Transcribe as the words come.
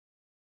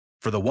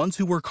For the ones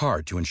who work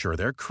hard to ensure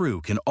their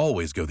crew can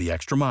always go the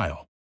extra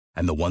mile,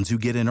 and the ones who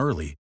get in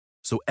early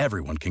so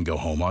everyone can go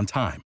home on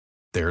time,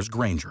 there's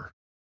Grainger,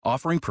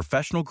 offering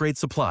professional-grade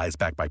supplies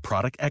backed by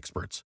product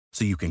experts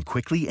so you can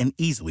quickly and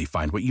easily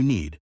find what you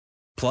need.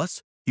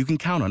 Plus, you can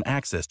count on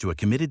access to a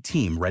committed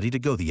team ready to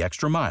go the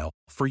extra mile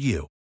for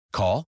you.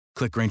 Call,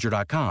 click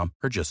Grainger.com,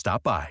 or just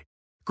stop by.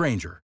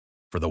 Grainger,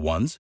 for the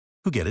ones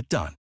who get it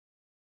done.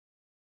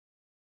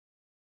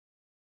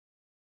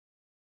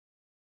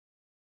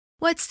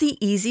 What's the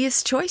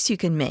easiest choice you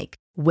can make?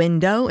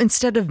 Window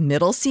instead of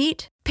middle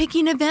seat?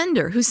 Picking a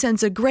vendor who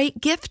sends a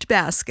great gift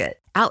basket?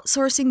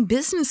 Outsourcing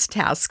business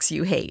tasks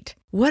you hate?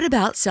 What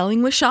about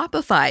selling with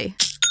Shopify?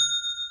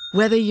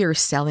 Whether you're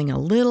selling a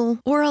little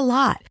or a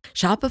lot,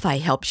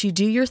 Shopify helps you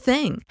do your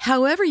thing,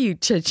 however you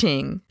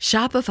cha-ching.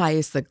 Shopify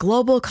is the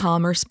global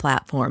commerce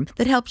platform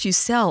that helps you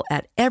sell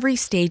at every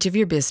stage of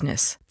your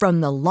business.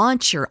 From the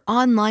launch your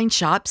online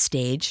shop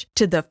stage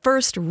to the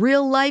first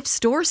real-life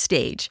store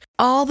stage,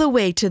 all the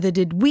way to the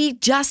did we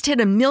just hit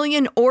a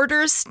million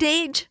orders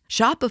stage.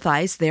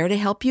 Shopify's there to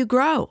help you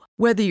grow.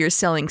 Whether you're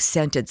selling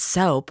scented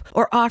soap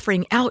or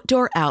offering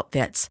outdoor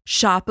outfits,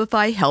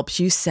 Shopify helps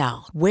you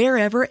sell.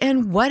 Wherever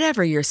and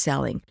whatever you're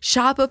selling,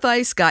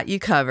 Shopify's got you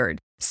covered.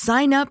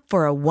 Sign up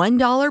for a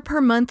 $1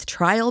 per month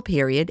trial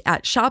period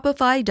at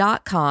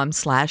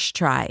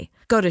shopify.com/try.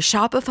 Go to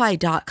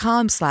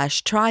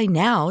shopify.com/try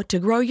now to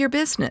grow your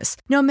business,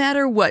 no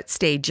matter what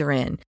stage you're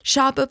in.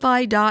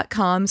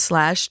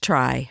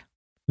 Shopify.com/try.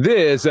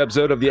 This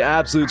episode of the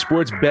Absolute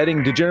Sports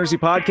Betting Degeneracy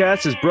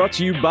Podcast is brought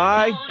to you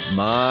by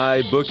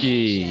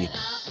MyBookie.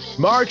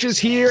 March is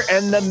here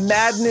and the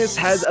madness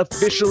has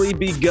officially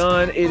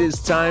begun. It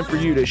is time for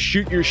you to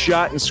shoot your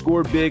shot and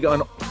score big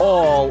on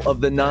all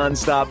of the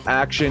nonstop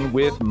action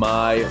with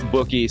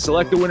MyBookie.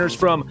 Select the winners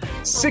from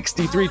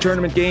 63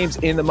 tournament games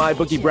in the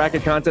MyBookie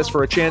bracket contest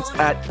for a chance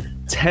at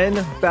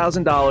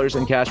 $10,000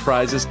 in cash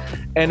prizes,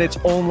 and it's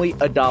only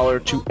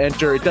 $1 to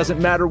enter. It doesn't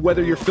matter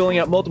whether you're filling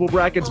out multiple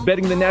brackets,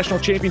 betting the national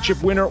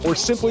championship winner, or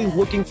simply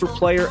looking for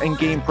player and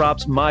game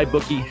props,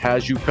 MyBookie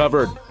has you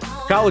covered.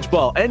 College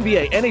ball,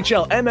 NBA,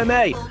 NHL,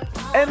 MMA,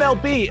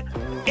 MLB,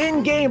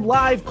 in-game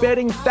live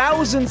betting,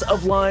 thousands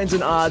of lines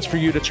and odds for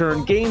you to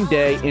turn game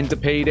day into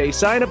payday.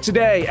 Sign up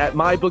today at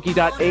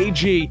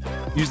mybookie.ag.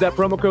 Use that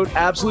promo code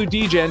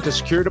AbsoluteDGen to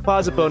secure a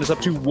deposit bonus up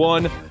to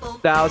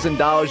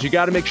 $1,000. You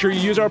got to make sure you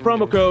use our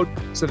promo code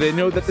so they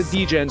know that the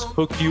DGens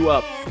hook you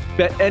up.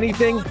 Bet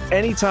anything,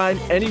 anytime,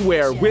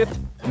 anywhere with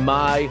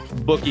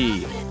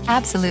MyBookie.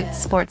 Absolute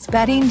Sports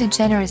Betting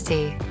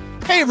Degeneracy.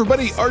 Hey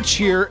everybody, Arch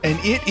here, and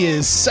it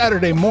is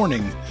Saturday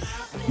morning.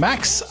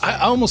 Max, I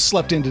almost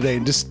slept in today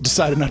and just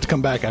decided not to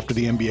come back after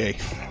the NBA.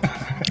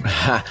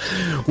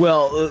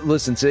 Well,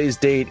 listen, today's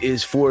date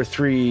is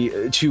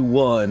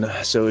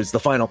 4-3-2-1, so it's the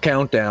final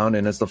countdown,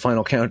 and it's the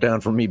final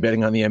countdown for me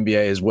betting on the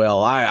NBA as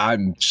well. I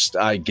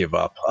give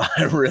up.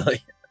 I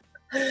really,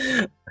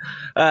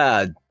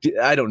 I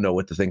don't know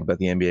what to think about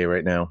the NBA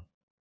right now.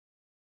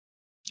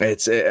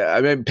 It's,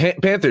 I mean,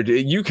 Panther,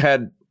 you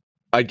had,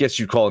 I guess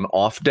you'd call an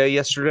off day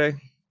yesterday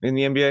in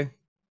the NBA.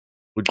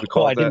 Would you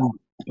call it that?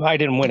 I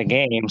didn't win a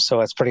game, so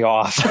it's pretty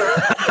off.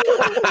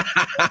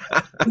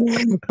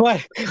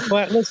 but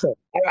listen,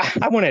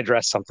 I want to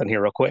address something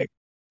here real quick.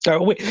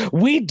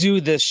 We do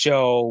this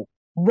show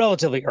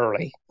relatively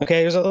early.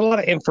 Okay, there's a lot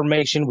of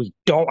information we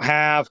don't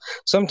have.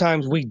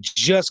 Sometimes we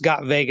just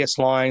got Vegas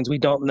lines. We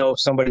don't know if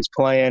somebody's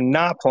playing,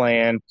 not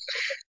playing.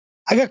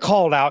 I got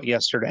called out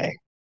yesterday.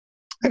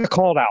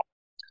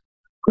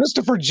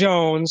 Christopher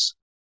Jones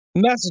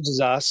messages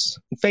us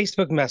on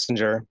Facebook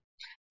Messenger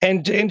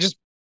and just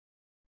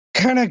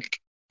kind of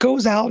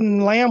goes out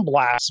and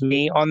lamblasts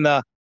me on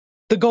the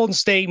Golden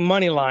State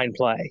money line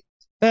play.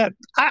 That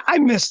I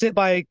missed it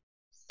by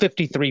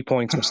 53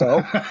 points or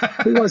so.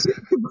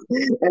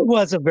 It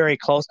wasn't very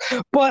close.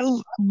 But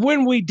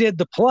when we did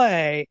the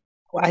play,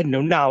 I had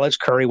no knowledge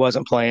Curry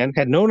wasn't playing.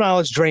 Had no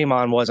knowledge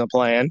Draymond wasn't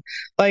playing.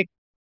 Like,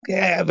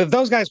 yeah, if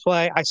those guys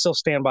play, I still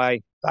stand by.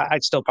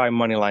 I'd still probably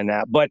money line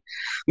that. But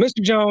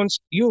Mr. Jones,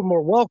 you are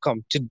more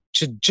welcome to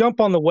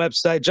jump on the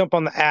website, jump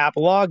on the app,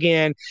 log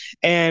in,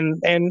 and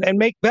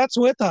make bets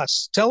with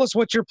us. Tell us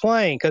what you're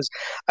playing, because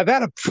I've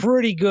had a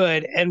pretty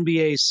good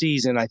NBA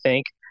season, I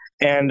think,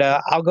 and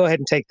I'll go ahead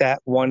and take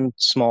that one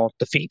small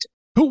defeat.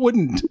 Who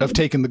wouldn't have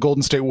taken the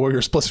Golden State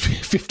Warriors plus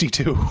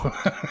 52?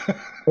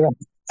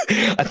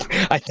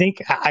 I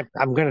think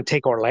I'm going to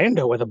take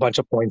Orlando with a bunch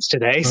of points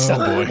today. So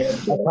boy.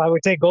 I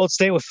would take Golden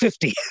State with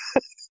 50.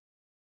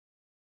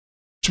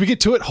 Should we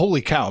get to it?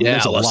 Holy cow. Yeah,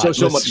 there's a lot.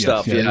 so much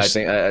stuff. Yeah, I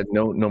think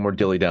no more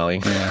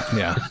dilly-dallying.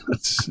 Yeah.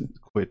 Let's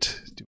quit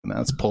doing that.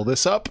 Let's pull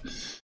this up.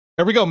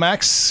 There we go,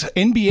 Max.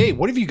 NBA,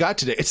 what have you got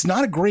today? It's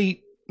not a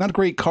great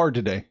card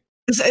today.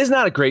 It's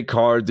not a great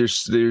card.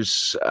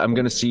 There's I'm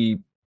going to see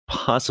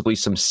possibly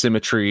some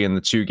symmetry in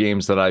the two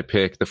games that I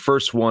pick. The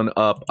first one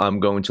up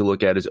I'm going to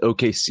look at is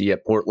OKC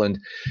at Portland.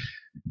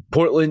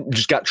 Portland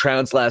just got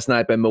trounced last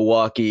night by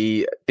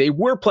Milwaukee. They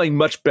were playing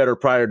much better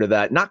prior to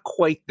that. Not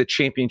quite the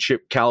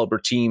championship caliber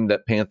team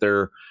that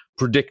Panther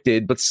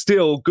predicted, but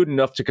still good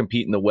enough to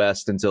compete in the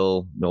West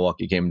until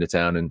Milwaukee came into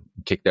town and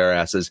kicked their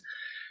asses.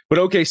 But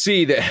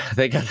OKC,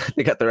 they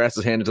got their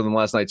asses handed to them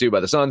last night too by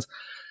the Suns.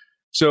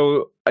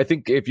 So I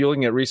think if you're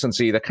looking at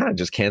recency, that kind of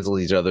just cancels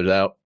each other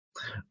out.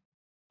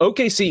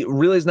 OKC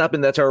really has not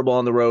been that terrible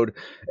on the road.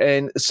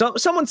 And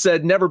someone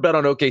said never bet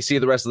on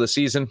OKC the rest of the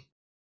season.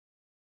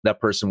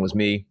 That person was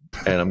me.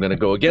 And I'm going to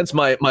go against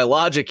my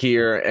logic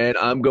here. And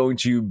I'm going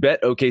to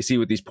bet OKC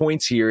with these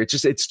points here.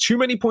 It's too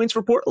many points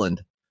for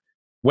Portland.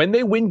 When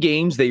they win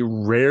games, they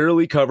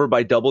rarely cover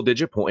by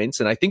double-digit points.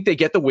 And I think they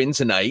get the win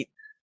tonight.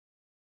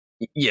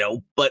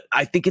 But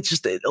I think it's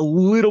just a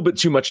little bit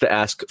too much to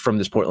ask from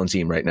this Portland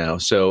team right now.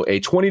 So a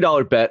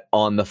 $20 bet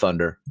on the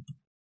Thunder.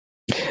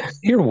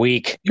 You're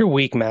weak. You're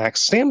weak,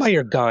 Max. Stand by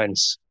your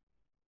guns.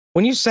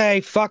 When you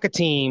say fuck a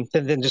team,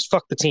 then just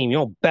fuck the team. You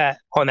don't bet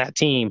on that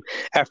team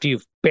after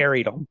you've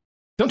buried them.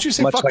 Don't you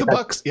say fuck the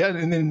Bucks? Yeah,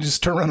 and then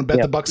just turn around and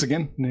bet the Bucks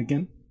again and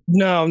again?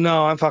 No,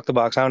 I'm fuck the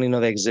Bucks. I don't even know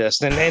they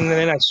exist. And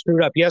then I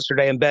screwed up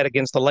yesterday and bet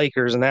against the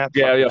Lakers and that.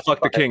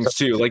 Fuck the Kings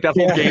too. Like that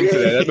whole game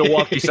today, that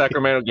Milwaukee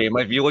Sacramento game.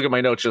 If you look at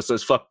my notes, it just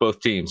says fuck both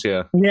teams.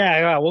 Yeah,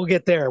 we'll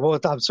get there.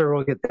 I'm sure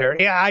we'll get there.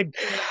 Yeah,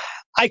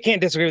 I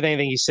can't disagree with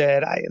anything you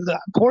said.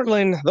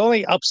 Portland, the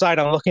only upside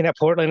I'm looking at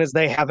Portland is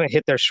they haven't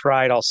hit their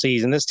stride all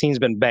season. This team's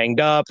been banged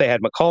up. They had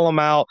McCollum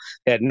out.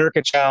 They had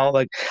Nurkic out.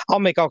 Like,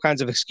 I'll make all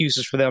kinds of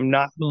excuses for them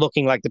not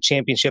looking like the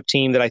championship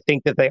team that I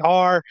think that they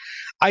are.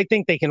 I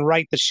think they can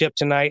right the ship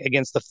tonight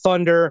against the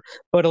Thunder,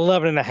 but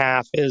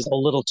 11.5 is a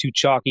little too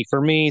chalky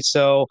for me.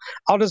 So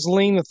I'll just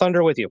lean the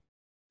Thunder with you.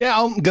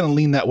 Yeah, I'm going to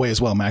lean that way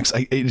as well, Max.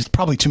 It's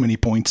probably too many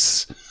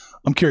points.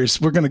 I'm curious.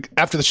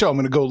 After the show, I'm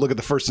going to go look at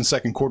the first and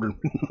second quarter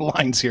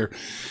lines here.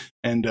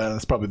 And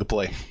that's probably the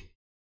play.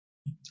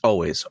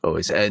 Always.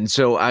 And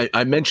so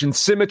I mentioned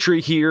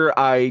symmetry here.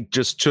 I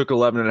just took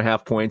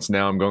 11.5 points.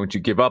 Now I'm going to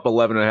give up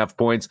 11.5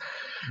 points.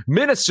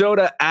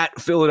 Minnesota at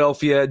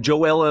Philadelphia.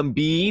 Joel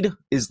Embiid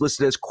is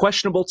listed as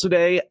questionable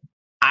today.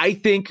 I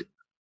think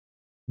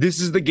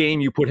this is the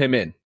game you put him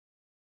in.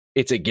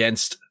 It's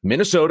against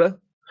Minnesota.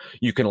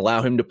 You can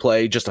allow him to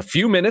play just a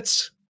few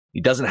minutes.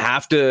 He doesn't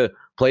have to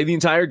play the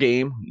entire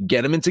game.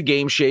 Get him into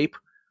game shape.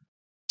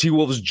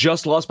 T-Wolves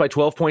just lost by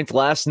 12 points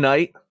last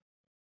night.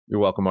 You're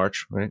welcome,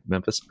 Arch, right?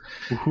 Memphis.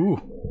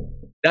 Woohoo.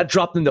 That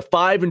dropped them to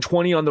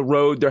 5-20 on the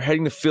road. They're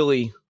heading to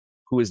Philly,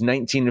 who is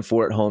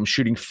 19-4 at home,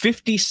 shooting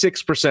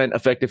 56%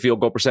 effective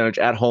field goal percentage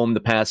at home the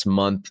past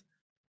month.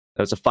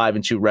 That was a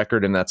 5-2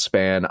 record in that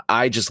span.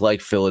 I just like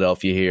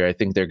Philadelphia here. I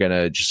think they're going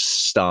to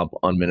just stomp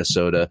on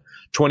Minnesota.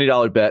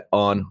 $20 bet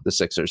on the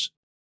Sixers.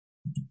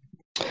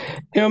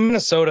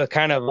 Minnesota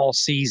kind of all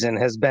season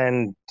has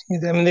been,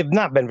 they've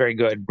not been very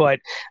good, but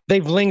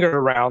they've lingered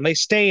around. They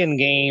stay in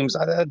games.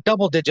 A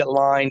double-digit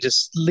line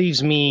just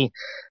leaves me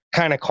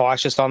kind of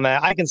cautious on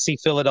that. I can see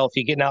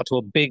Philadelphia getting out to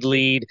a big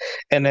lead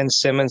and then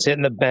Simmons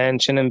hitting the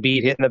bench and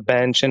Embiid hitting the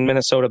bench and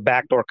Minnesota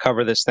backdoor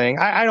cover this thing.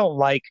 I don't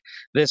like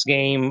this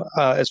game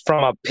as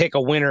from a pick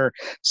a winner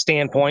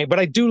standpoint, but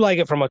I do like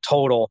it from a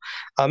total.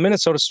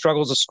 Minnesota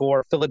struggles to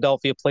score.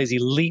 Philadelphia plays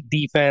elite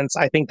defense.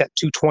 I think that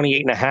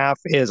 228.5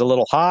 is a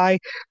little high,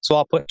 so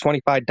I'll put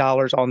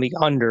 $25 on the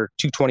under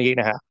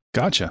 228.5.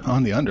 Gotcha.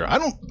 On the under. I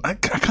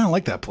kind of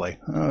like that play.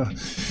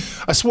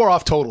 I swore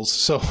off totals,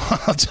 so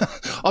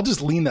I'll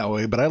just lean that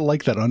way, but I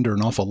like that under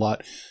an awful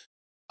lot.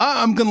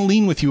 I'm going to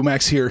lean with you,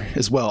 Max, here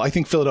as well. I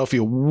think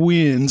Philadelphia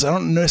wins. I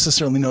don't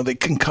necessarily know they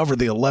can cover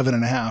the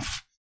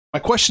 11.5. My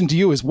question to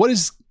you is, what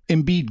is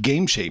Embiid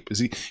game shape? Is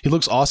he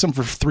looks awesome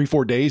for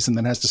 3-4 days and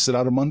then has to sit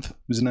out a month?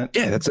 Isn't that?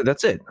 Yeah, that's it.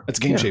 That's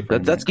game shape.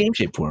 That's game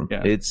shape for him.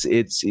 Yeah.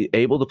 It's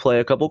able to play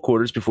a couple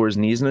quarters before his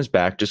knees and his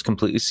back just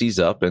completely seize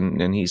up,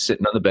 and he's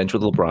sitting on the bench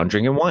with LeBron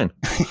drinking wine.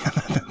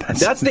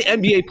 That's the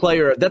NBA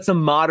player. That's a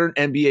modern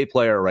NBA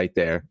player right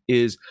there.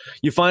 Is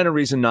you find a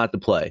reason not to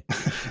play.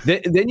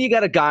 then you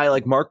got a guy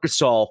like Marc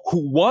Gasol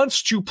who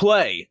wants to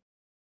play,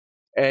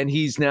 and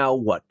he's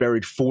now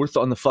buried fourth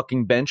on the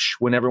fucking bench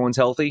when everyone's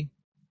healthy.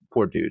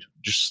 Poor dude.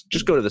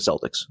 Just go to the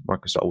Celtics.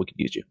 Marc Gasol, we could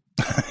use you.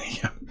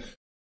 Yeah.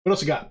 What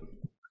else you got?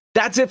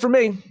 That's it for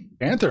me.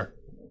 Panther.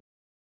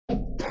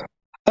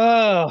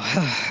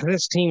 Oh,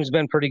 this team's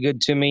been pretty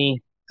good to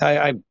me.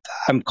 I'm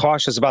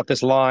cautious about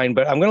this line,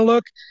 but I'm going to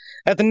look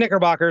at the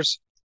Knickerbockers.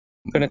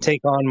 I'm going to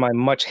take on my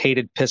much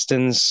hated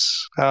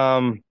Pistons.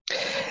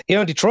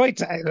 Detroit,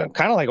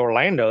 kind of like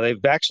Orlando,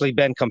 they've actually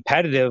been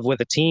competitive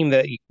with a team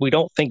that we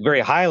don't think very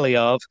highly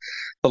of.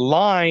 The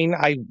line,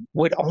 I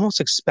would almost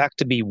expect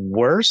to be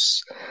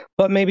worse,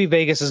 but maybe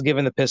Vegas has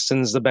given the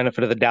Pistons the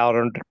benefit of the doubt,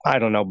 or I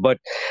don't know. But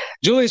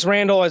Julius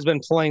Randle has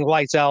been playing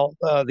lights out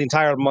the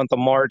entire month of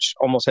March,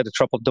 almost had a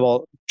triple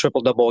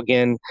double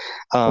again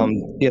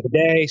the other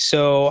day.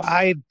 So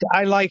I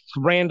like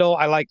Randle.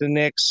 I like the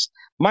Knicks.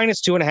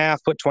 -2.5,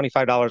 put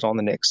 $25 on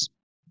the Knicks.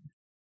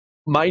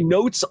 My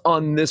notes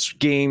on this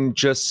game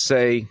just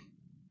say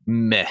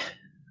meh.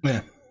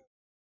 Yeah.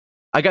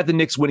 I got the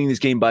Knicks winning this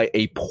game by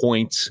a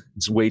point.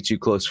 It's way too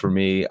close for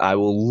me. I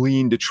will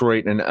lean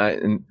Detroit, and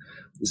I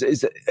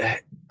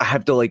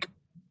have to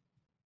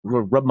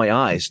rub my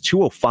eyes.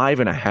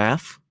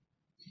 205.5.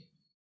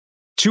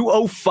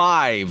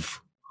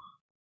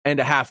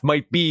 205.5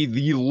 might be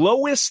the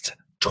lowest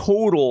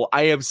total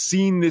I have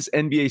seen this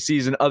NBA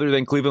season other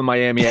than Cleveland,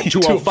 Miami at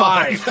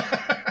 205.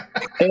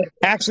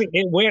 Actually,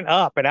 it went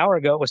up. An hour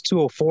ago, it was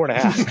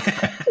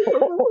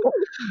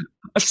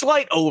 204.5. A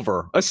slight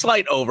over.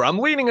 I'm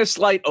leaning a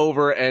slight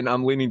over, and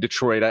I'm leaning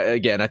Detroit. I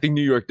think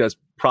New York does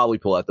probably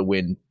pull out the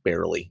win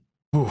barely.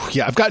 Ooh,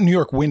 yeah, I've got New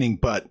York winning,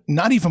 but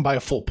not even by a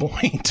full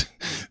point.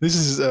 This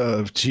is,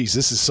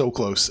 this is so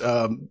close.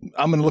 I'm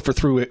going to look for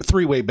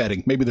three-way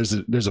betting. Maybe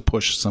there's a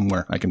push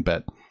somewhere I can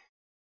bet.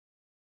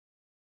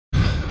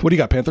 What do you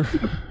got, Panther?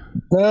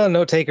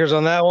 No takers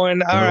on that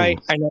one. All right.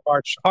 I know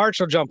Arch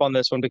will jump on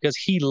this one because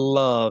he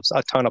loves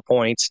a ton of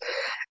points.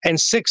 And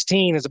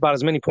 16 is about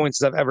as many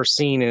points as I've ever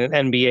seen in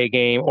an NBA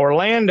game.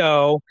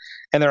 Orlando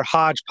and their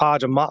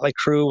hodgepodge of motley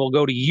crew will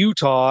go to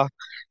Utah.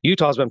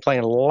 Utah's been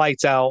playing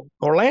lights out.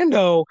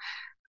 Orlando,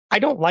 I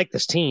don't like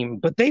this team,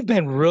 but they've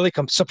been really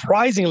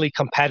surprisingly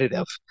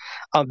competitive.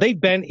 They've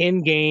been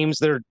in games.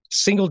 They're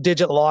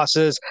single-digit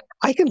losses.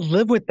 I can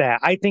live with that.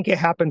 I think it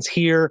happens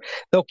here.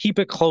 They'll keep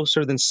it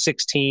closer than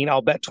 16.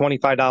 I'll bet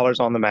 $25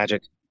 on the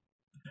Magic.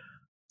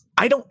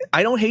 I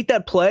don't hate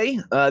that play.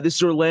 This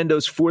is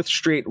Orlando's fourth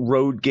straight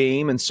road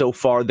game, and so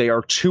far they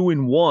are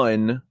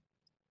 2-1,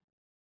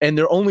 and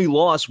their only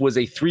loss was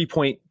a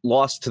 3-point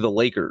loss to the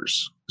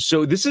Lakers.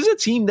 So this is a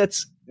team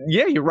that's,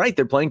 yeah, you're right.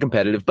 They're playing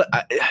competitive, but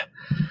I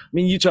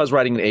mean, Utah's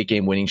riding an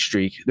 8-game winning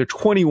streak. They're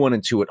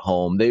 21-2 at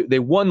home. They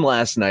won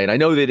last night. I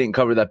know they didn't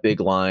cover that big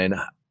line.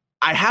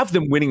 I have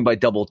them winning by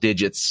double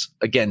digits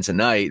again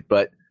tonight,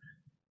 but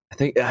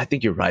I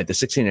think you're right. The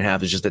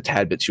 16.5 is just a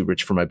tad bit too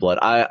rich for my blood.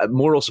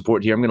 Moral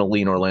support here. I'm going to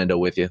lean Orlando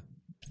with you.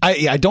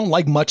 I don't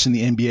like much in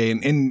the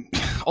NBA, and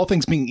all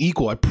things being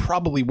equal, I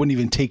probably wouldn't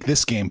even take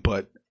this game,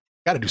 but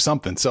got to do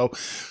something. So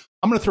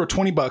I'm going to throw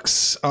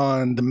 $20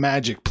 on the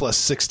Magic plus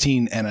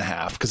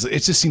 16.5 because it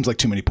just seems like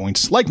too many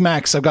points. Like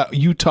Max, I've got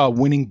Utah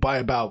winning by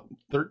about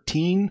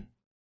 13.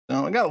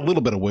 So I got a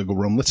little bit of wiggle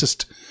room. Let's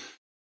just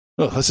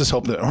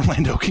hope that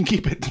Orlando can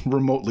keep it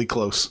remotely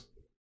close.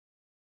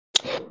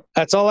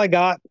 That's all I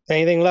got.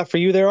 Anything left for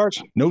you there,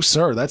 Arch? No,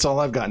 sir. That's all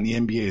I've got in the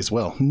NBA as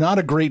well. Not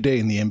a great day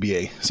in the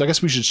NBA. So I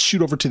guess we should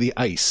shoot over to the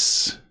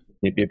ice.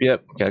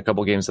 Yep. Got a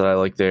couple games that I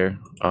like there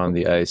on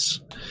the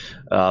ice.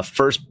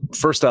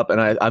 First up, and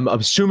I'm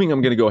assuming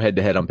I'm going to go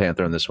head-to-head on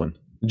Panther on this one.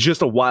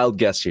 Just a wild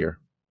guess here.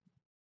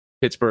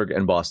 Pittsburgh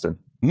and Boston.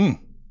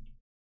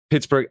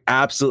 Pittsburgh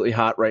absolutely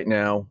hot right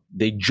now.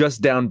 They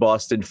just downed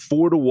Boston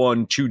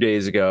 4-1 2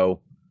 days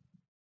ago.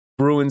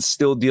 Bruins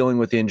still dealing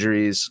with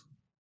injuries.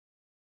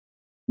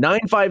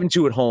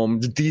 9-5-2 at home.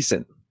 It's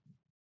decent.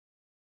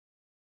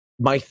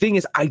 My thing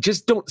is, I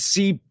just don't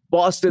see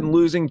Boston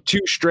losing 2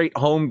 straight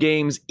home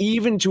games,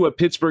 even to a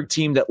Pittsburgh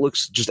team that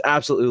looks just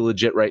absolutely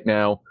legit right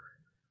now.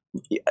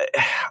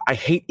 I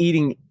hate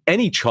eating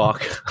any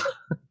chalk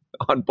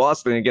on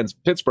Boston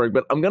against Pittsburgh,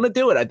 but I'm going to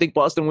do it. I think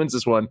Boston wins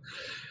this one.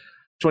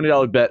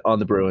 $20 bet on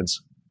the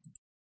Bruins.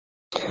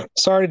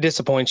 Sorry to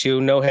disappoint you.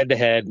 No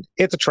head-to-head.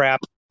 It's a trap.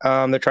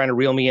 They're trying to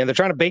reel me in. They're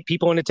trying to bait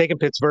people into taking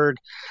Pittsburgh.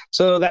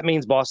 So that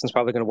means Boston's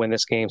probably going to win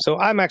this game. So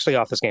I'm actually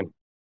off this game.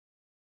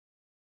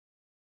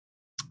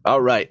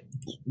 All right.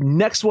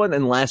 Next one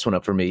and last one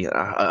up for me.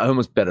 I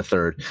almost bet a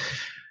third.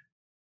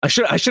 I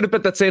should have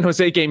bet that San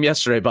Jose game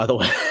yesterday, by the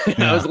way.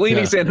 I was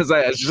leaning San Jose.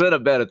 I should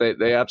have bet it.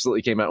 They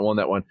absolutely came out and won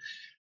that one.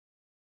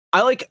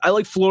 I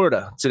like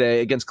Florida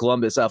today against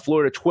Columbus.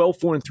 Florida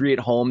 12-4-3 at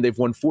home. They've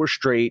won 4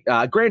 straight.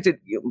 Granted,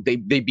 they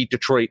beat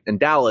Detroit and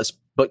Dallas,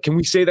 but can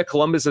we say that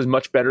Columbus is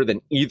much better than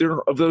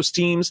either of those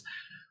teams?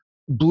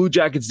 Blue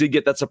Jackets did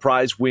get that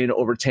surprise win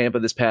over Tampa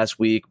this past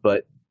week,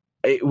 but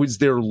it was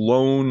their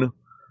lone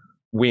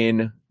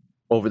win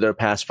over their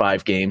past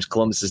 5 games.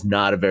 Columbus is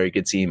not a very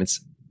good team.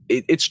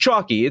 It's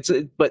chalky.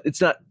 But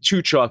it's not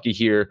too chalky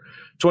here.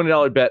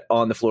 $20 bet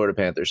on the Florida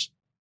Panthers.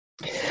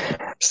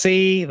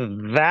 See,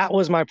 that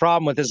was my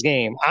problem with this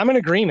game. I'm in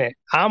agreement.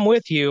 I'm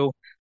with you,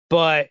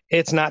 but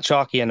it's not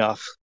chalky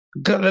enough.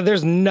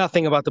 There's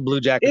nothing about the Blue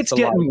Jackets. It's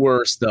getting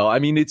worse, though. I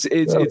mean, it's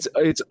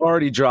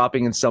already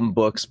dropping in some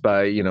books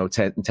by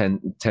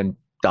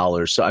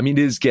 $10. So I mean,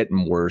 it is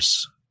getting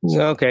worse.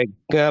 Okay,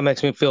 that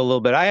makes me feel a little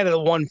bit. I had it at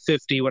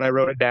 150 when I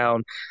wrote it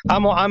down.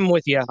 I'm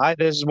with you.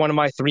 This is one of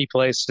my 3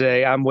 plays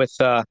today. I'm with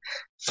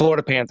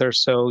Florida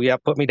Panthers. So yeah,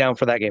 put me down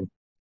for that game.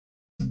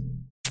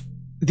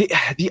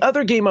 The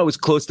other game I was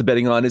close to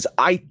betting on is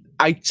I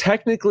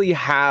technically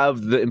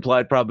have the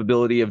implied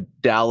probability of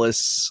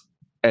Dallas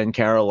and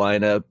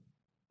Carolina,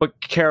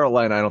 but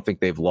Carolina, I don't think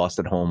they've lost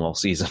at home all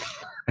season.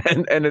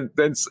 and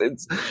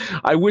it's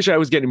I wish I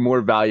was getting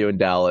more value in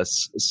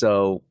Dallas.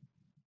 So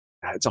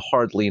it's a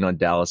hard lean on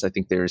Dallas. I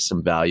think there is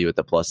some value at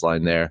the plus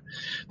line there.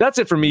 That's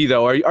it for me,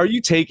 though. Are you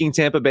taking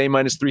Tampa Bay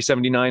minus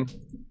 379?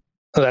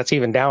 Oh, that's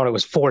even down. It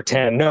was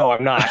 410. No,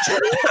 I'm not.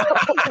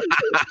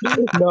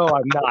 No,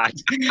 I'm not.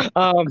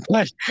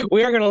 But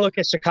we are going to look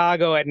at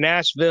Chicago at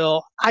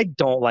Nashville. I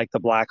don't like the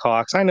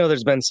Blackhawks. I know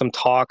there's been some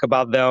talk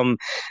about them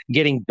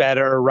getting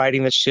better,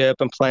 riding the ship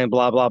and playing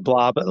blah, blah,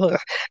 blah. But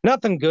look,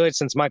 nothing good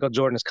since Michael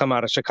Jordan has come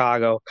out of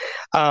Chicago.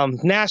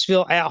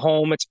 Nashville at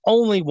home, it's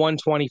only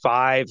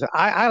 125.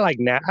 I like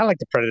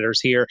the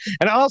Predators here.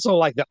 And I also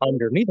like the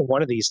under. Neither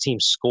one of these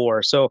teams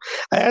score. So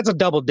that's a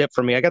double dip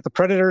for me. I got the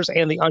Predators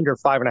and the under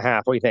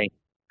 5.5. What do you think?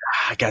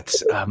 I got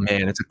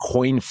man, it's a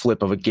coin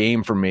flip of a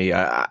game for me.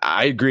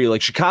 I agree.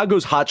 Like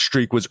Chicago's hot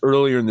streak was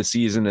earlier in the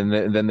season,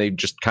 and then they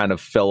just kind of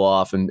fell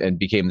off and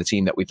became the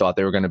team that we thought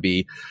they were going to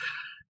be.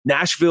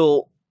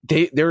 Nashville,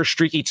 they're a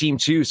streaky team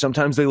too.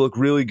 Sometimes they look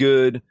really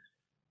good.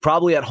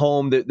 Probably at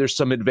home, there's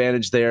some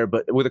advantage there,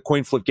 but with a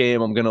coin flip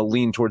game, I'm going to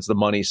lean towards the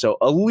money. So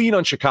I'll lean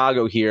on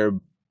Chicago here.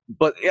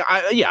 But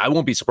I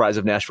won't be surprised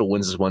if Nashville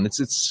wins this one.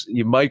 It's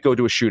you might go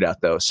to a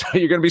shootout though, so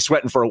you're going to be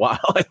sweating for a while,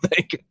 I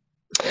think.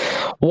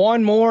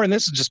 One more, and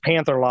this is just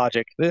Panther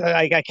logic.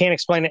 I can't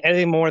explain it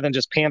anything more than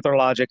just Panther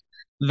logic.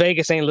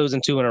 Vegas ain't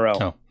losing 2 in a row.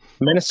 Oh.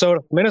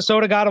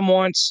 Minnesota got them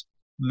once.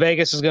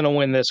 Vegas is going to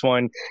win this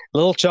one. A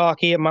little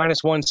chalky at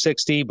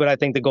 -160, but I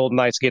think the Golden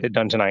Knights get it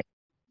done tonight.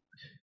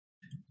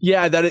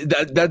 Yeah,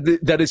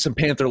 that is some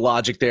Panther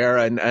logic there.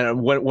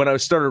 And when I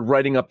started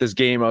writing up this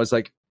game, I was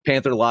like,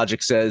 Panther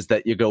logic says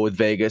that you go with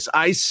Vegas.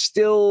 I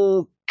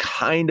still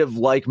kind of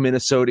like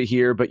Minnesota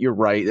here, but you're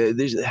right.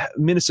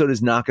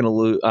 Minnesota's not going to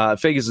lose.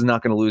 Vegas is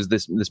not going to lose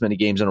this many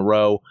games in a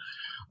row.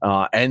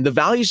 And the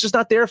value is just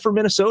not there for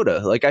Minnesota.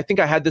 Like, I think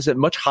I had this at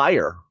much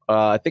higher.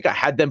 I think I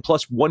had them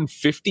plus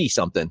 150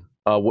 something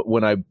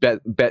when I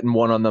bet and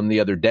won on them the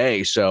other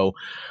day. So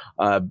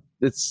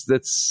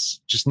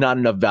that's just not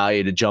enough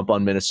value to jump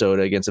on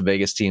Minnesota against a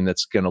Vegas team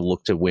that's going to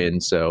look to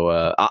win.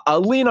 So I'll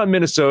lean on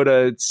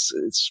Minnesota. It's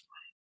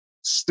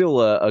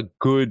still a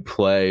good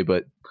play,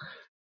 but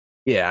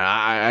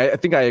yeah, I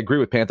think I agree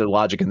with Panther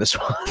logic in this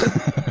one.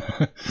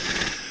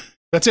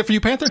 That's it for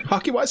you, Panther,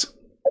 hockey-wise?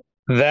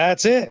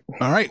 That's it.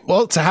 All right.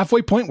 Well, it's a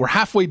halfway point. We're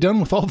halfway done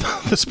with all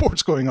the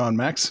sports going on,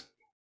 Max.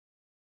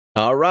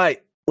 All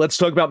right. Let's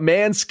talk about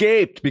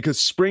Manscaped because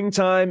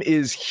springtime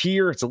is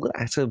here. It's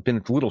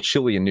been a little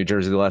chilly in New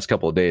Jersey the last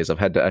couple of days. I've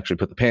had to actually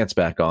put the pants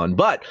back on.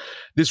 But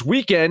this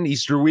weekend,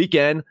 Easter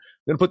weekend, I'm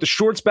going to put the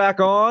shorts back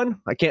on.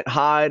 I can't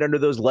hide under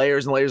those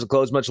layers and layers of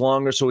clothes much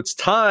longer. So it's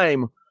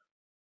time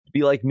to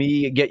be like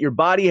me, get your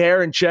body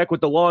hair in check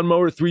with the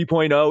Lawnmower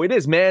 3.0. It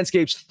is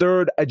Manscaped's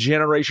third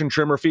generation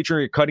trimmer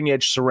featuring a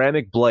cutting-edge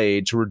ceramic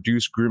blade to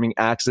reduce grooming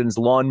accidents.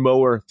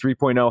 Lawnmower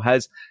 3.0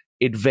 has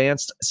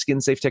advanced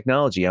skin-safe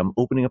technology. I'm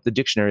opening up the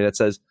dictionary that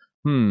says,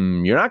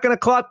 you're not going to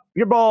cut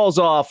your balls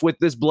off with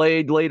this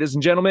blade, ladies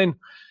and gentlemen.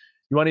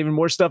 You want even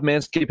more stuff?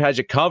 Manscaped has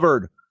you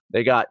covered.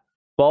 They got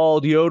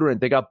ball deodorant.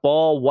 They got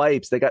ball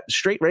wipes. They got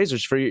straight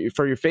razors for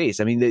your face.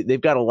 I mean,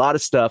 they've got a lot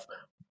of stuff.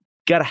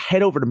 Got to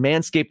head over to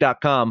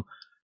manscaped.com,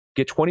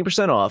 get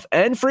 20% off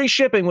and free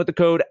shipping with the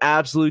code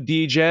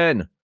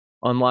AbsoluteDGen.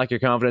 Unlock your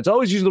confidence.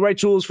 Always use the right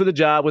tools for the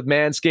job with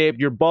Manscaped.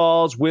 Your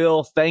balls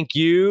will thank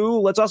you.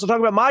 Let's also talk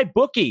about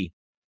MyBookie,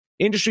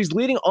 industry's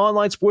leading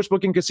online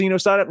sportsbook and casino.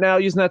 Sign up now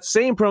using that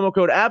same promo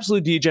code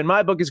AbsoluteDGen.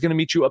 MyBookie is going to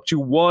meet you up to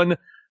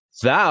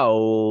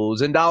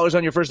 $1,000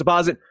 on your first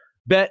deposit.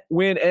 Bet,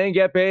 win, and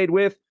get paid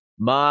with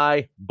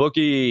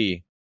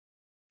MyBookie.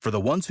 For the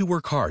ones who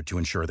work hard to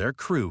ensure their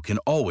crew can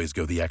always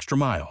go the extra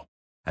mile,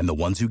 and the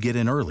ones who get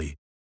in early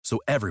so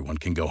everyone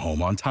can go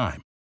home on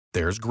time,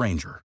 there's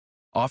Grainger,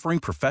 offering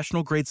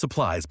professional-grade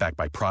supplies backed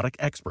by product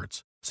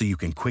experts so you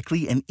can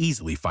quickly and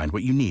easily find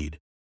what you need.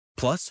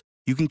 Plus,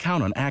 you can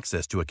count on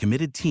access to a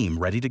committed team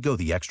ready to go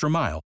the extra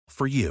mile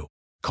for you.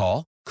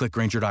 Call, click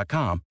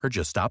Grainger.com, or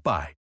just stop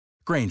by.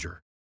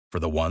 Grainger, for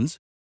the ones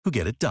who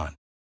get it done.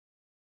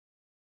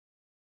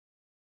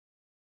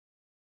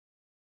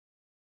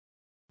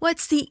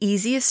 What's the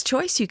easiest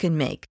choice you can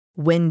make?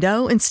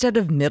 Window instead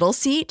of middle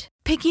seat?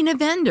 Picking a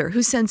vendor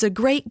who sends a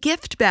great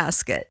gift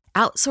basket?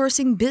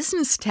 Outsourcing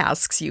business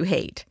tasks you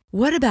hate?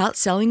 What about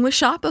selling with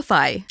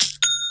Shopify?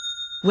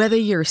 Whether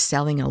you're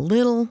selling a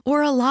little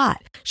or a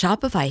lot,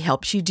 Shopify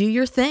helps you do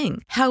your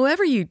thing,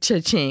 however you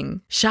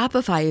cha-ching.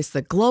 Shopify is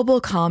the global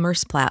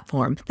commerce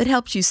platform that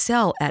helps you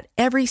sell at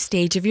every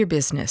stage of your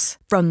business.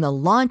 From the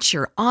launch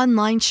your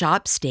online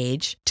shop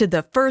stage to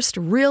the first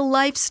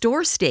real-life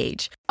store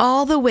stage,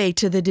 all the way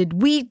to the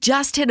did we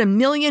just hit 1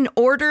 million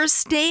orders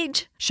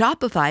stage.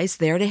 Shopify's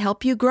there to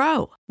help you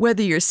grow.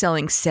 Whether you're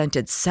selling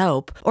scented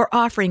soap or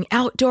offering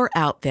outdoor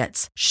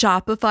outfits,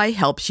 Shopify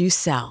helps you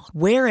sell.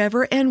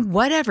 Wherever and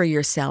whatever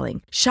you're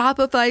selling,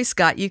 Shopify's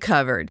got you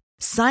covered.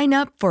 Sign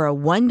up for a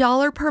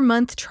 $1 per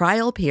month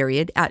trial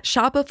period at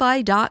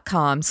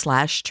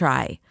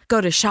shopify.com/try. Go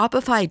to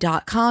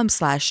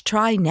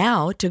shopify.com/try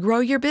now to grow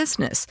your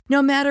business,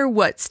 no matter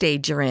what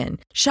stage you're in.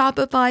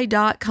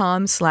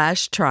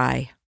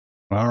 Shopify.com/try.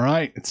 All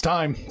right, it's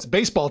time. It's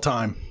baseball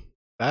time.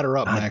 Batter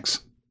up,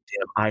 Max.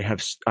 Damn,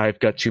 I've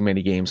got too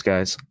many games,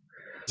 guys.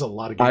 There's a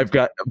lot of games.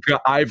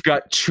 I've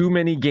got too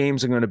many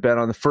games I'm going to bet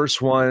on. The first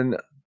one,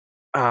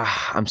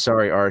 I'm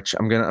sorry, Arch.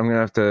 I'm gonna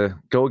have to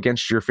go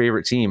against your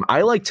favorite team.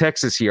 I like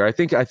Texas here. I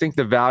think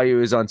the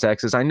value is on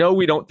Texas. I know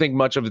we don't think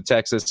much of the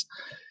Texas,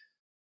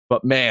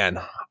 but man,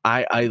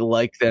 I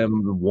like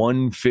them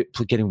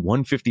getting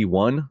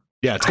 151.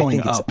 Yeah, it's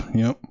going up.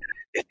 Yep. I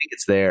think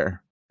it's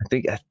there.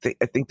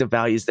 I think the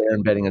value's there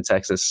in betting on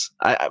Texas.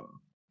 I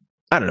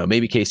don't know.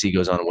 Maybe KC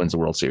goes on and wins the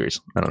World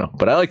Series. I don't know,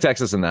 but I like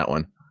Texas in that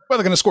one. Well,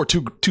 they're going to score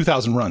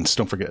 2,000 runs.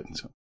 Don't forget.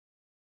 So.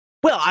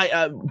 Well,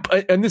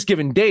 on this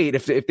given date,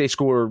 if they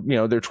score,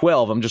 they're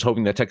 12. I'm just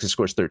hoping that Texas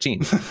scores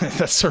 13.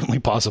 That's certainly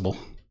possible.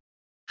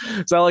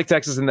 So I like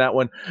Texas in that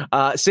one.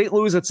 St.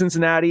 Louis at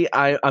Cincinnati.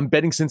 I'm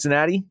betting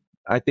Cincinnati.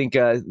 I think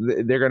they're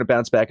going to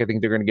bounce back. I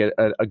think they're going to get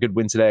a good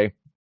win today.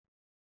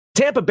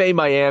 Tampa Bay,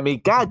 Miami.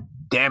 God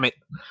damn it.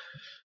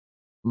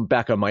 I'm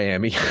back on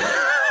Miami.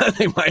 I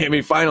think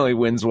Miami finally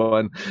wins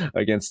one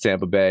against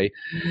Tampa Bay.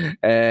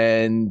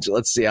 And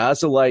let's see. I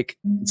also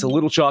it's a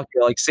little chalky.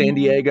 I like San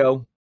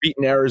Diego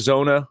beating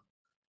Arizona.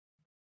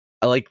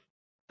 I like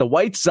the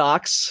White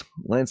Sox,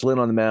 Lance Lynn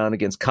on the mound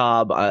against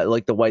Cobb. I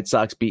like the White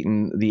Sox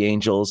beating the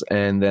Angels.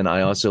 And then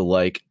I also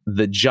like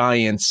the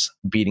Giants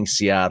beating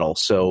Seattle.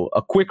 So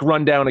a quick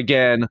rundown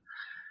again.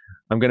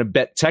 I'm going to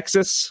bet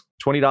Texas,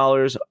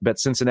 $20. Bet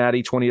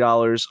Cincinnati,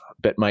 $20.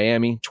 Bet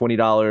Miami,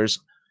 $20.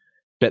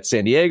 Bet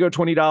San Diego,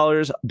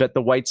 $20. Bet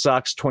the White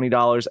Sox,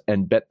 $20.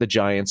 And bet the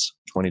Giants,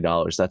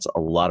 $20. That's a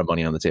lot of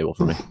money on the table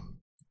for me.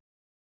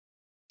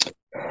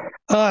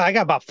 I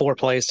got about 4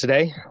 plays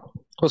today.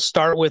 We'll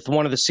start with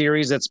one of the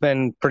series that's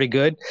been pretty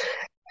good.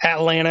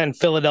 Atlanta and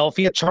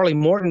Philadelphia. Charlie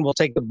Morton will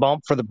take the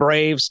bump for the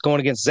Braves going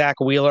against Zach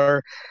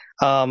Wheeler.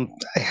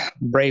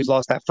 Braves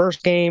lost that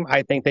first game.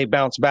 I think they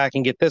bounce back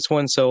and get this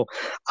one. So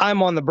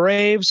I'm on the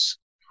Braves.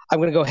 I'm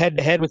going to go head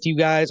to head with you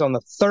guys on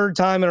the 3rd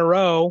time in a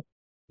row.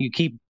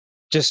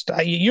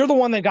 You're the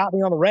one that got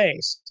me on the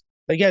Rays.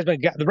 You guys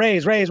been got the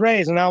Rays,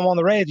 and now I'm on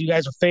the Rays. You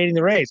guys are fading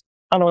the Rays.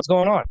 I don't know what's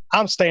going on.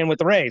 I'm staying with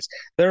the Rays.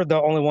 They're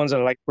the only ones that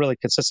are really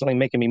consistently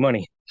making me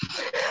money.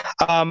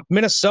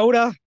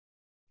 Minnesota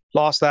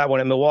lost that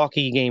one at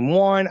Milwaukee game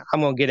 1. I'm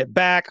going to get it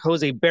back.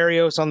 Jose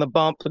Berrios on the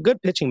bump. A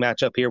good pitching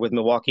matchup here with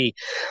Milwaukee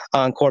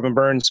on Corbin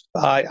Burns.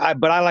 But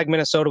I like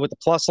Minnesota with the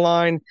plus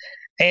line.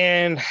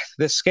 And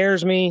this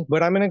scares me,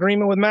 but I'm in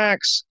agreement with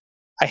Max.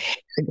 I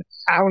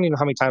don't even know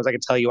how many times I can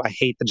tell you I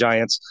hate the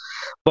Giants,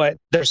 but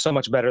they're so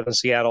much better than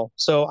Seattle.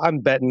 So I'm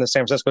betting the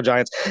San Francisco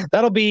Giants.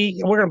 We're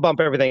going to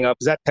bump everything up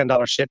because that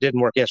 $10 shit didn't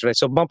work yesterday.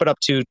 So bump it up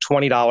to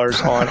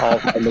 $20 on all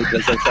of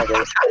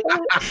the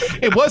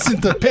It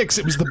wasn't the picks.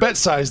 It was the bet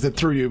size that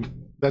threw you.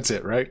 That's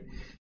it, right?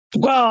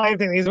 Well, I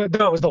think it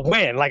was the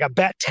win. I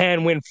bet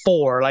 10, win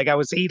 4. I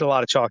was eating a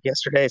lot of chalk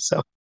yesterday.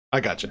 So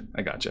I gotcha.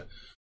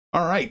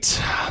 All right.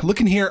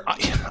 Looking here,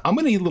 I'm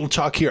going to eat a little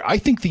chalk here. I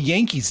think the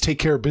Yankees take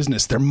care of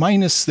business. They were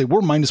minus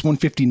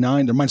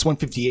 159. They're minus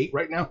 158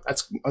 right now.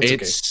 That's okay.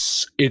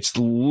 It's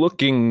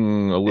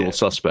looking a little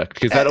suspect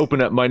because that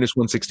opened at minus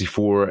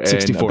 164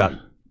 and about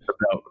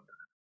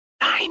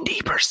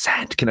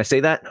 90%. Can I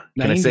say that?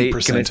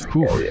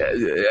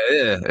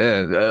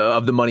 90%.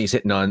 Of the money's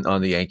hitting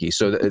on the Yankees.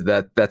 So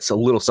that's a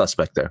little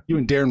suspect there. You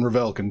and Darren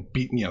Ravel can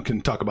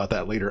can talk about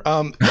that later.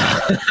 I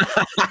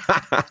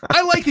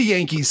like the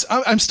Yankees.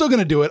 I'm still going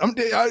to do it.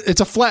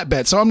 It's a flat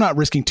bet, so I'm not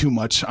risking too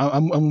much.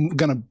 I'm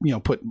going to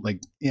put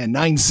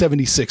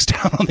 976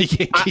 down on the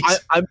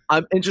Yankees.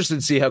 I'm interested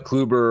to see how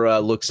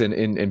Kluber looks in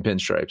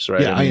pinstripes.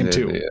 Right? Yeah, I am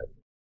too.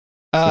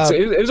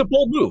 It was a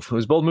bold move. It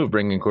was a bold move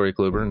bringing in Corey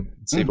Kluber and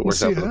see if it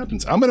works out. What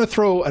happens. I'm going to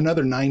throw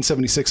another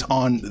 976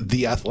 on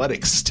the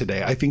Athletics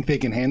today. I think they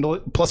can handle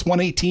it. Plus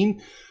 118.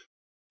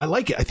 I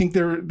like it. I think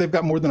they've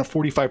got more than a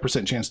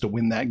 45% chance to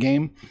win that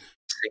game.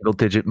 Single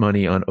digit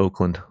money on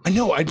Oakland. I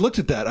know. I looked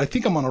at that. I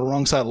think I'm on the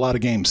wrong side of a lot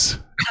of games.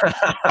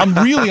 I'm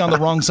really on the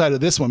wrong side of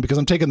this one because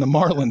I'm taking the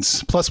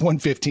Marlins plus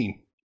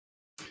 115.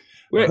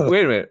 Wait a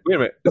minute.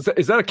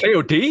 Is that a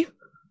KOD?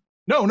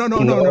 No. I went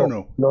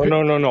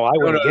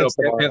against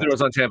the Panther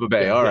was on Tampa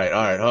Bay. All right.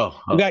 Oh,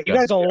 you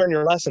guys don't learn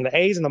your lesson. The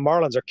A's and the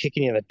Marlins are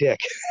kicking you in the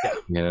dick.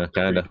 Yeah,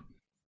 kind of.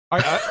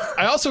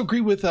 I also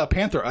agree with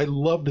Panther. I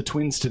love the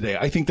Twins today.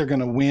 I think they're going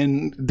to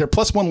win. They're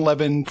plus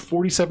 111,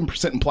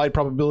 47% implied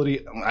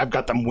probability. I've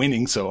got them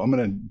winning, so I'm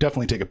going to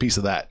definitely take a piece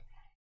of that.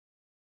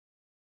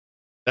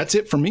 That's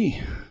it for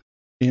me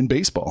in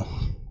baseball.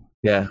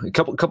 Yeah, a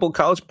couple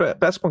college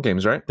basketball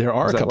games, right? There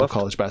are a couple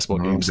college basketball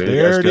games.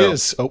 There it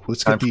is. Oh,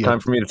 let's get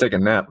time for me to take a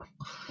nap.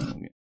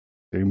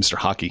 There, Mr.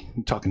 Hockey,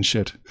 I'm talking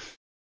shit.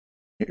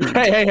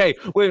 Hey!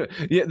 Wait,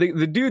 yeah,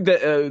 the dude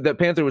that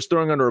Panther was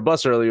throwing under a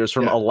bus earlier is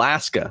from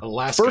Alaska.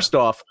 First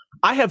off,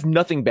 I have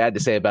nothing bad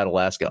to say about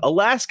Alaska.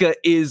 Alaska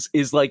is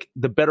like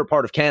the better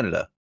part of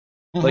Canada.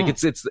 Mm-hmm.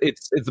 It's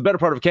the better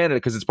part of Canada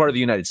because it's part of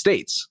the United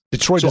States.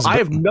 Detroit. So I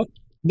have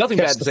nothing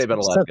bad to say about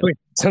Alaska.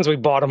 Since we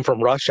bought him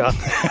from Russia.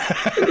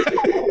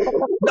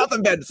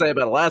 Nothing bad to say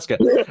about Alaska.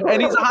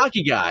 And he's a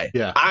hockey guy.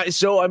 Yeah.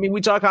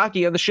 We talk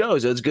hockey on the show,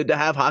 so it's good to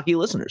have hockey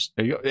listeners.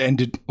 There you go.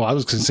 And I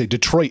was going to say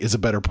Detroit is a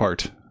better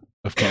part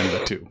of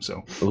Canada too.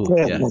 So not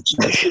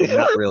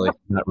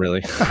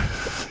really.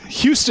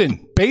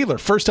 Houston, Baylor,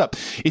 first up.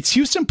 It's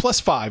Houston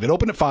 +5. It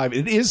opened at 5.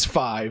 It is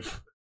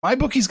 5. My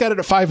bookie's got it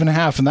at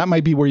 5.5, and that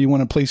might be where you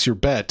want to place your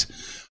bet.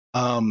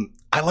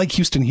 I like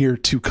Houston here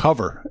to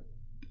cover.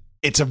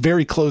 It's a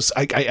very close.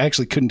 I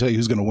actually couldn't tell you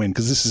who's going to win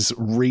because this is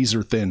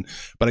razor thin.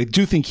 But I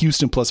do think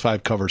Houston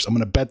 +5 covers. I'm going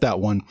to bet that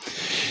one.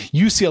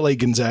 UCLA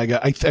Gonzaga.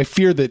 I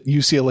fear that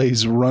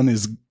UCLA's run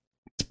is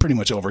pretty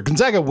much over.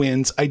 Gonzaga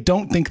wins. I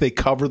don't think they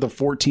cover the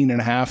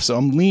 14.5. So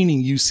I'm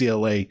leaning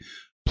UCLA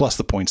plus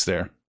the points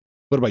there.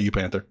 What about you,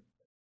 Panther?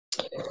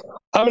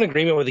 I'm in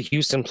agreement with the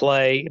Houston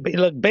play.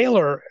 Look,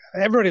 Baylor,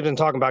 everybody's been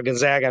talking about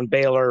Gonzaga and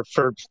Baylor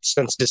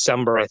since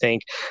December, I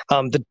think.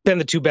 Been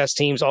the two best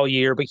teams all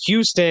year. But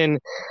Houston,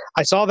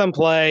 I saw them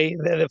play.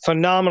 They're a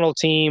phenomenal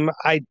team.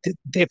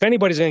 If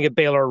anybody's going to get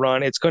Baylor a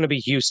run, it's going to be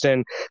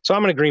Houston. So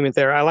I'm in agreement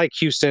there. I like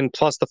Houston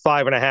plus the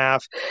 5.5.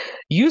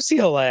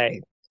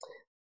 UCLA,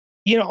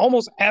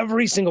 almost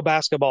every single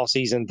basketball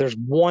season, there's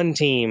one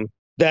team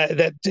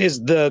that is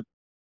the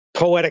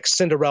poetic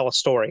Cinderella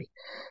story.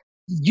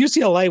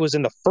 UCLA was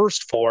in the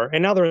first 4,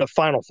 and now they're in the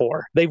final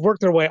 4. They've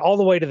worked their way all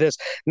the way to this.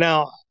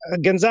 Now,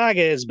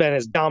 Gonzaga has been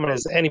as dominant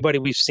as anybody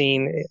we've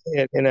seen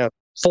in a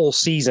full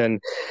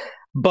season,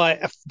 but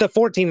the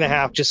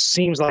 14.5 just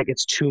seems like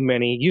it's too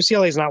many.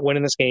 UCLA is not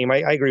winning this game. I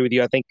agree with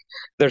you. I think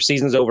their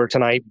season's over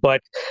tonight,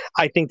 but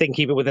I think they can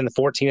keep it within the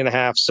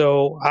 14.5.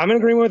 So I'm in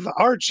agreement with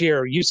Arch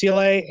here,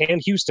 UCLA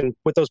and Houston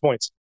with those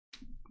points.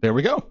 There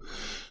we go.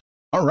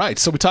 All right,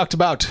 so we talked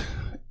about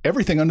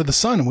everything under the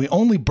sun, and we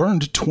only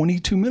burned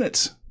 22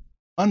 minutes.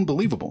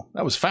 Unbelievable.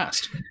 That was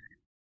fast.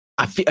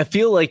 I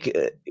feel like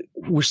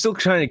we're still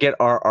trying to get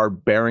our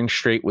bearings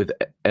straight with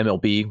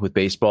MLB, with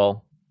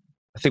baseball.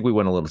 I think we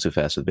went a little too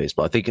fast with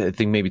baseball. I think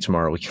maybe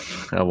tomorrow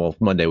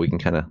Monday we can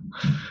kind of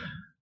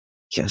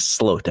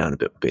slow it down a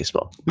bit with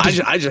baseball. I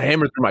just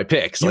hammered through my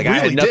picks. Like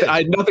really I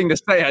had nothing to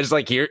say. I just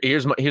like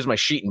here's my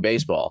sheet in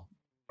baseball.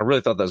 I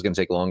really thought that was going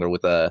to take longer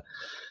with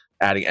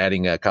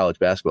adding college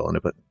basketball in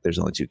it, but there's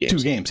only 2 games. 2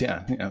 games,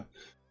 yeah.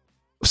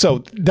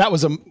 So that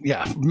was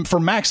for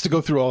Max to go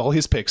through all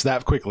his picks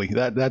that quickly.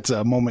 That's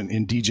a moment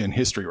in DGen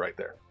history right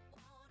there.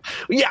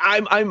 Yeah,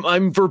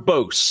 I'm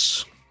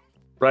verbose,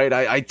 right?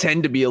 I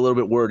tend to be a little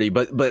bit wordy,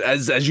 but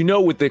as you know,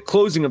 with the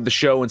closing of the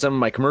show and some of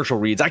my commercial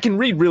reads, I can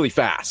read really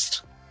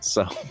fast.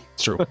 So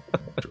it's true.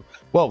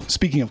 Well,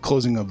 speaking of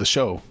closing of the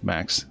show,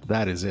 Max,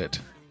 that is it.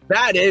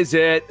 That is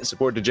it.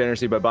 Support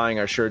Degeneracy by buying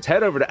our shirts.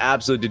 Head over to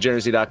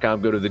AbsoluteDegeneracy.com.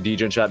 Go to the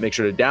DGen shop. Make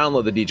sure to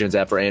download the DGen's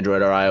app for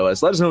Android or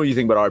iOS. Let us know what you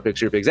think about our picks,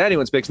 your picks,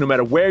 anyone's picks. No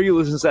matter where you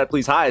listen to that,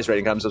 please highest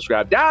rating, comment,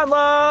 subscribe,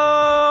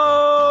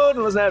 download,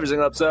 and listen to every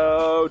single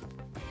episode.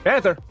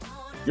 Panther,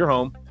 you're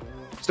home.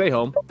 Stay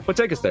home, but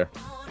take us there.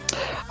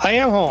 I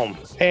am home.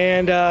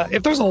 And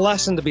if there's a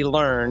lesson to be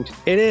learned,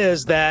 it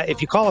is that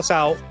if you call us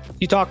out,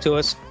 you talk to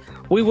us,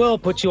 we will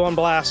put you on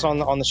blast on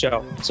the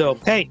show. So,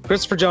 hey,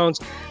 Christopher Jones,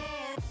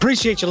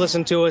 appreciate you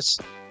listening to us.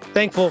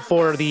 Thankful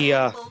for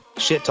the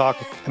shit talk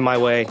in my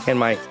way and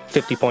my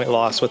 50-point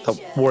loss with the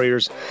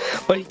Warriors.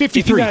 But 53.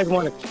 If you guys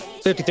want to,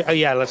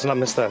 53, let's not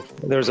miss there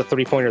was a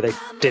 3-pointer they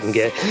didn't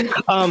get.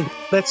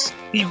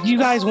 If you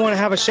guys want to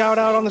have a shout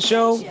out on the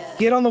show,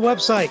 get on the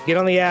website, get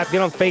on the app,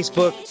 get on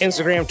Facebook,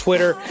 Instagram,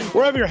 Twitter,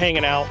 wherever you're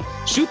hanging out.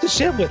 Shoot the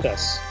shit with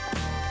us.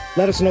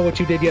 Let us know what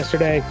you did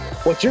yesterday,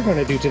 what you're going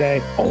to do today.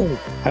 Oh,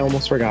 I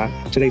almost forgot.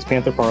 Today's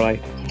Panther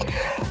Parlay.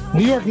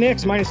 New York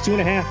Knicks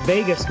 -2.5,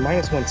 Vegas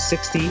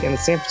 -160, and the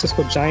San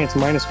Francisco Giants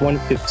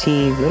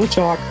 -115. Little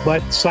chalk,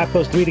 but slap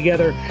those 3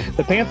 together.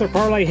 The Panther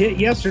Parlay hit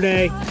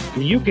yesterday.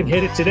 You can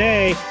hit it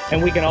today,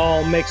 and we can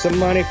all make some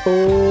money,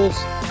 fools.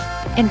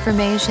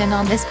 Information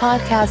on this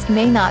podcast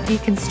may not be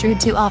construed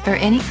to offer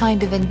any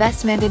kind of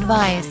investment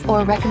advice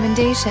or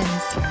recommendations.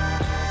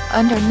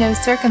 Under no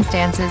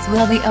circumstances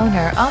will the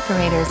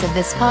owner-operators of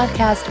this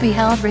podcast be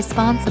held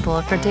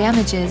responsible for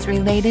damages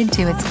related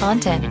to its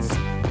contents.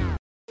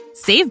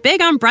 Save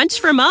big on brunch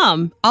for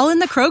mom, all in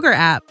the Kroger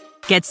app.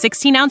 Get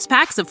 16-ounce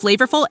packs of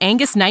flavorful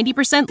Angus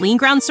 90% lean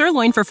ground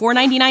sirloin for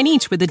 $4.99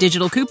 each with a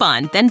digital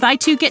coupon. Then buy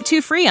 2, get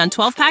 2 free on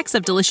 12 packs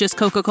of delicious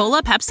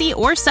Coca-Cola, Pepsi,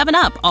 or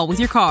 7-Up, all with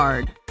your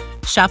card.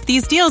 Shop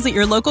these deals at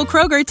your local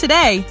Kroger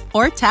today,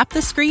 or tap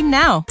the screen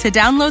now to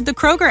download the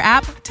Kroger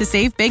app to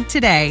save big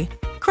today.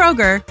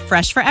 Kroger,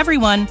 fresh for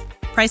everyone.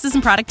 Prices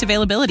and product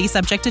availability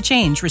subject to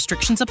change.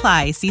 Restrictions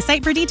apply. See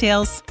site for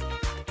details.